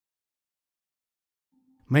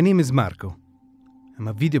My name is Marco. I'm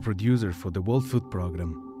a video producer for the World Food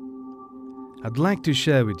Programme. I'd like to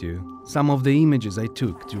share with you some of the images I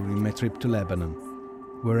took during my trip to Lebanon,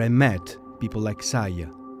 where I met people like Saya,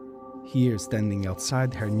 here standing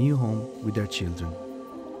outside her new home with their children.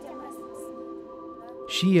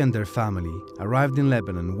 She and her family arrived in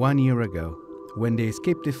Lebanon 1 year ago when they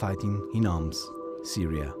escaped the fighting in Homs,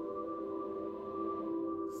 Syria.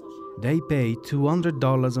 They pay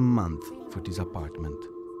 $200 a month for this apartment.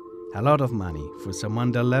 A lot of money for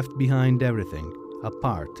someone that left behind everything,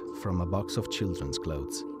 apart from a box of children's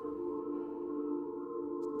clothes.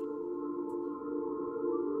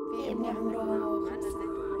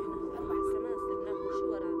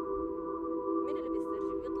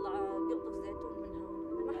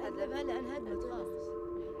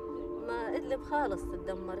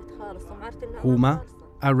 Huma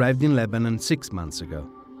arrived in Lebanon 6 months ago.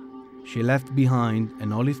 She left behind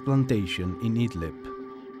an olive plantation in Idlib.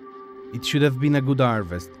 It should have been a good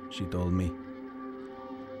harvest, she told me.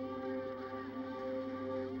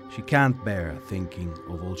 She can't bear thinking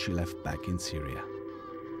of all she left back in Syria.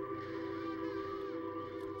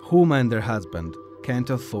 Huma and her husband can't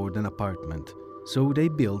afford an apartment, so they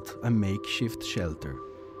built a makeshift shelter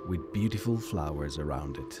with beautiful flowers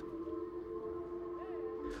around it.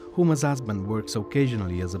 Huma's husband works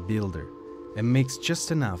occasionally as a builder and makes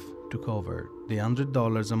just enough to cover the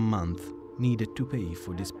 $100 a month needed to pay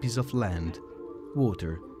for this piece of land,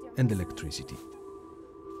 water and electricity.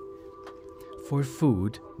 For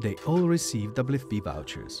food, they all receive WFP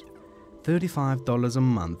vouchers, $35 a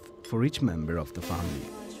month for each member of the family.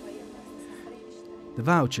 The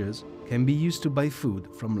vouchers can be used to buy food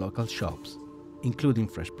from local shops, including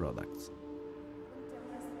fresh products.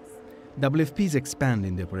 WFP is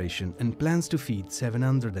expanding the operation and plans to feed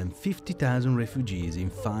 750,000 refugees in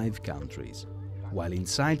 5 countries, while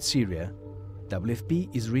inside Syria,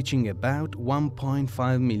 WFP is reaching about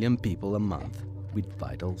 1.5 million people a month with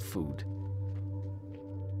vital food.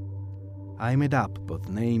 I made up both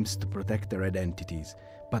names to protect their identities,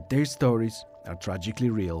 but their stories are tragically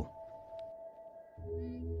real.